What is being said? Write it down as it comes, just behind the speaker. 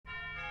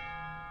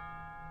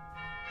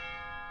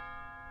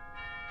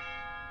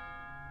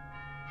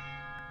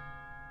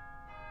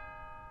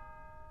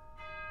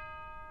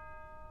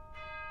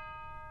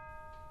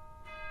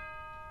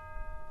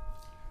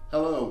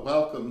Hello,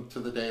 welcome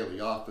to the Daily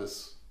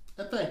Office,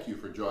 and thank you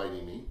for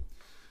joining me.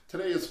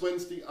 Today is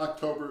Wednesday,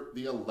 October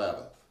the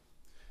 11th,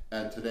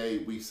 and today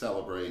we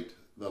celebrate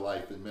the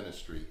life and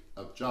ministry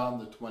of John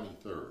the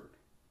 23rd.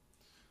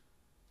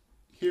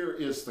 Here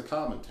is the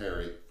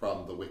commentary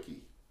from the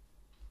Wiki.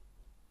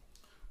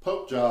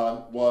 Pope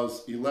John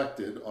was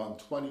elected on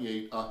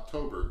 28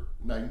 October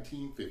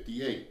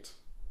 1958.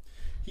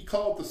 He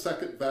called the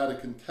Second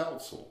Vatican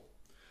Council,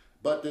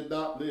 but did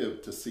not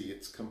live to see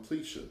its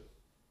completion.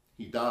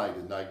 He died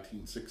in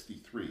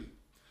 1963,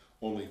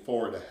 only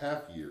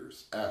 4.5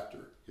 years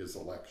after his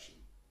election.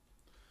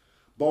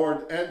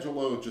 Born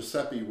Angelo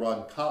Giuseppe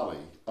Roncalli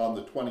on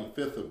the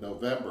 25th of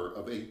November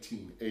of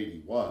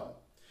 1881,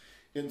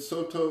 in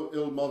Sotto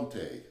il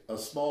Monte, a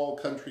small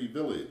country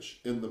village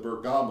in the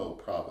Bergamo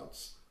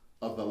province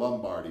of the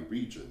Lombardy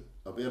region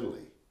of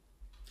Italy.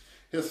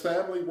 His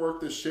family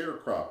worked as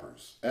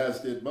sharecroppers, as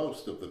did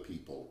most of the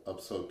people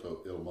of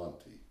Sotto il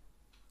Monte.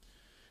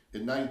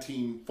 In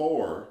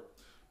 1904,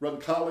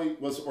 Roncalli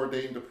was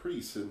ordained a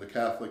priest in the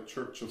Catholic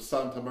Church of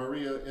Santa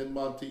Maria in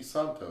Monte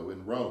Santo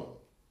in Rome.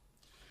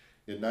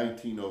 In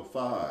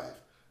 1905,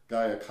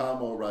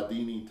 Giacomo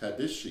Radini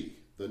Tadici,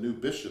 the new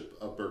bishop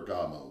of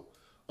Bergamo,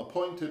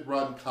 appointed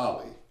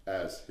Roncalli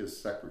as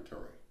his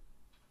secretary.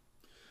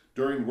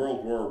 During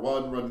World War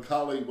I,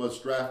 Roncalli was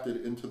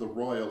drafted into the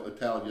Royal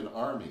Italian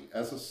Army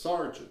as a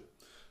sergeant,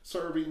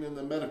 serving in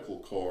the medical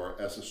corps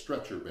as a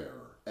stretcher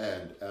bearer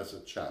and as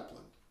a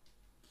chaplain.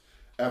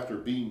 After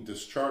being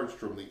discharged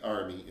from the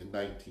army in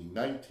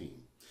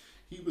 1919,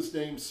 he was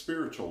named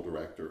spiritual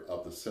director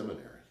of the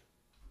seminary.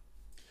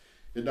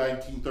 In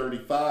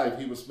 1935,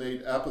 he was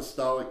made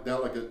apostolic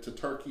delegate to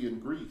Turkey and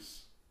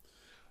Greece.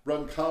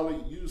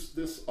 Roncalli used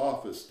this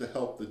office to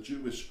help the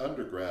Jewish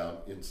underground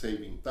in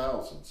saving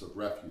thousands of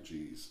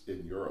refugees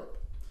in Europe,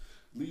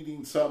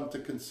 leading some to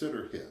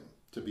consider him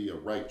to be a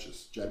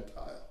righteous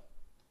Gentile.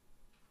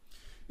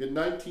 In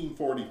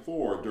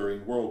 1944,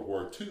 during World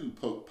War II,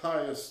 Pope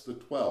Pius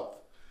XII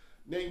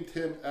named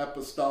him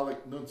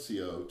Apostolic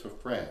Nuncio to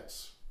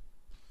France.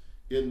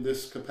 In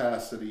this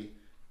capacity,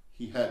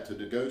 he had to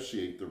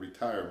negotiate the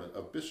retirement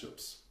of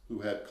bishops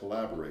who had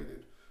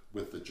collaborated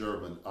with the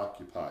German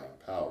occupying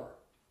power.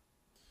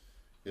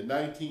 In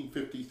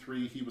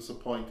 1953, he was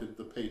appointed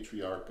the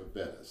Patriarch of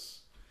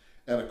Venice,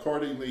 and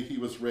accordingly he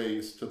was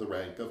raised to the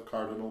rank of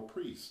Cardinal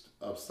Priest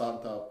of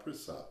Santa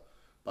Prissa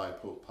by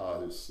Pope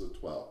Pius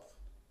XII.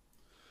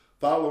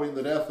 Following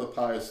the death of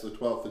Pius XII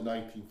in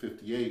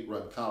 1958,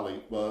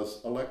 Roncalli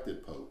was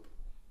elected Pope,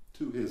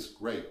 to his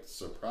great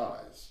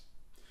surprise.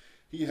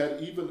 He had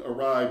even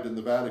arrived in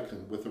the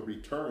Vatican with a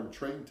return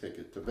train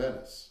ticket to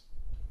Venice.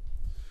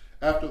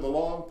 After the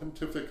long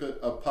pontificate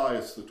of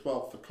Pius XII,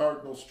 the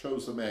cardinals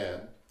chose a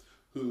man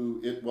who,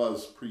 it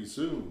was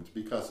presumed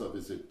because of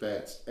his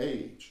advanced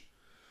age,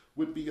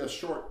 would be a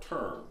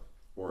short-term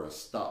or a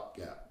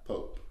stopgap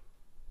pope.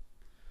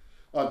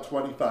 On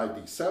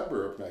 25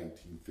 December of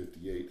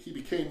 1958, he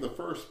became the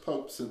first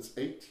pope since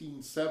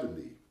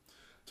 1870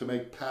 to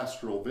make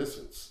pastoral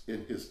visits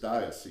in his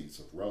diocese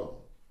of Rome,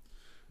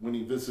 when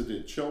he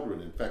visited children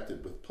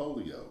infected with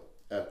polio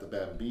at the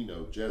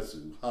Bambino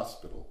Gesù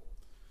Hospital,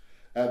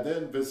 and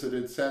then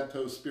visited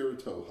Santo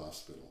Spirito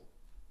Hospital.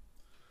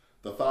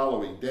 The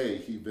following day,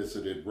 he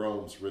visited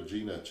Rome's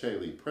Regina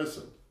Coeli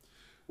prison,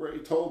 where he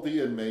told the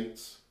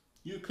inmates,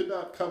 "You could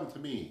not come to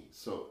me,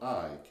 so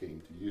I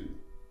came to you."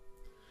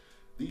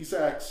 These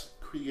acts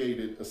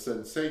created a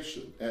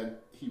sensation, and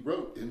he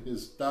wrote in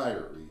his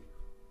diary,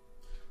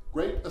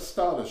 "Great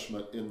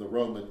astonishment in the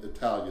Roman,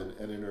 Italian,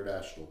 and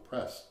international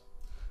press.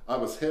 I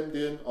was hemmed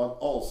in on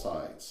all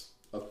sides,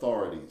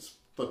 authorities,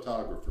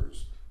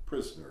 photographers,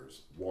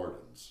 prisoners,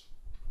 wardens."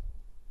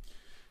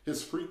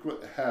 His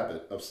frequent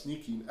habit of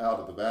sneaking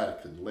out of the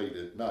Vatican late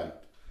at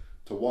night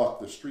to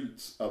walk the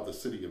streets of the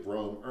city of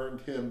Rome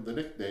earned him the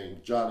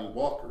nickname Johnny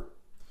Walker,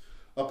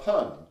 a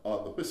pun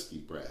on the whiskey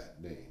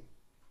brand name.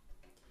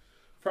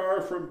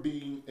 Far from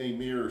being a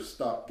mere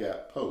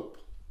stopgap pope,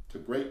 to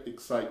great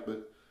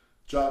excitement,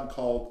 John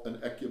called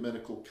an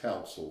ecumenical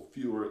council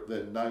fewer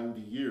than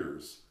 90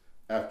 years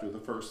after the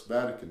First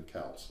Vatican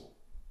Council.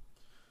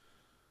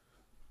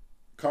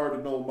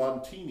 Cardinal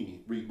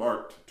Montini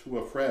remarked to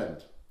a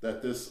friend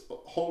that this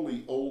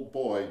holy old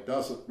boy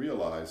doesn't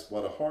realize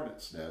what a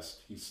hornet's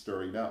nest he's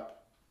stirring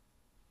up.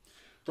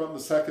 From the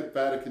Second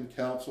Vatican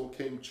Council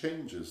came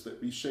changes that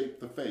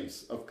reshaped the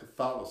face of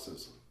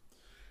Catholicism,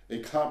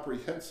 a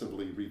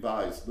comprehensively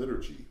revised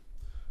liturgy,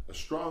 a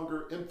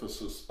stronger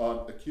emphasis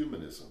on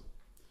ecumenism,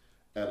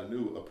 and a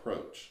new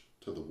approach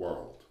to the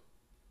world.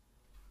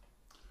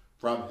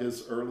 From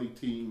his early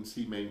teens,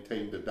 he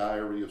maintained a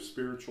diary of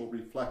spiritual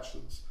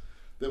reflections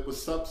that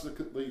was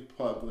subsequently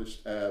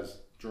published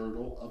as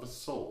Journal of a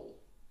Soul.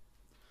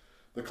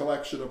 The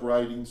collection of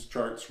writings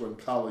charts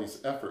Roncalli's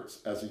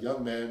efforts as a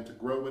young man to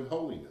grow in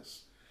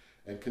holiness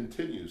and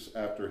continues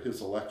after his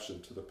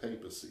election to the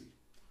papacy,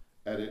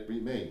 and it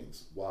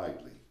remains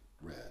widely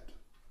read.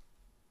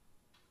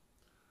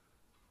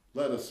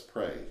 Let us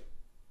pray.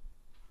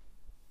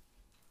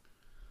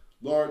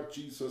 Lord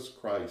Jesus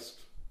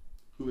Christ,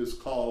 who is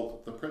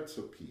called the Prince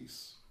of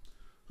Peace,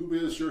 who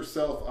is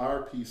yourself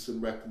our peace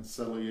and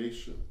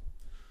reconciliation,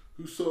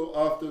 who so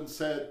often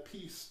said,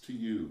 "Peace to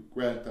you,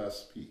 grant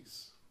us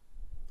peace."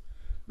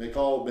 Make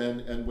all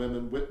men and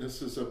women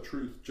witnesses of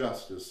truth,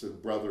 justice,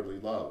 and brotherly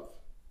love.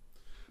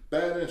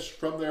 Banish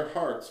from their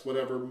hearts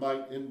whatever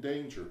might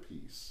endanger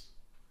peace.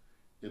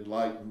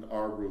 Enlighten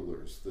our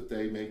rulers, that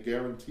they may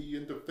guarantee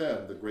and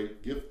defend the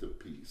great gift of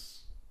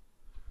peace.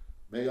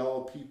 May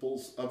all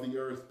peoples of the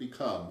earth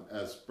become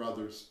as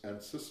brothers and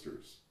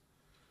sisters.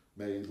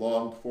 May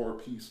longed-for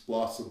peace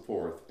blossom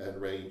forth and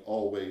reign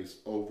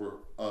always over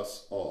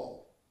us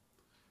all.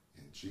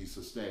 In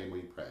Jesus' name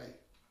we pray.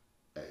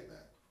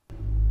 Amen.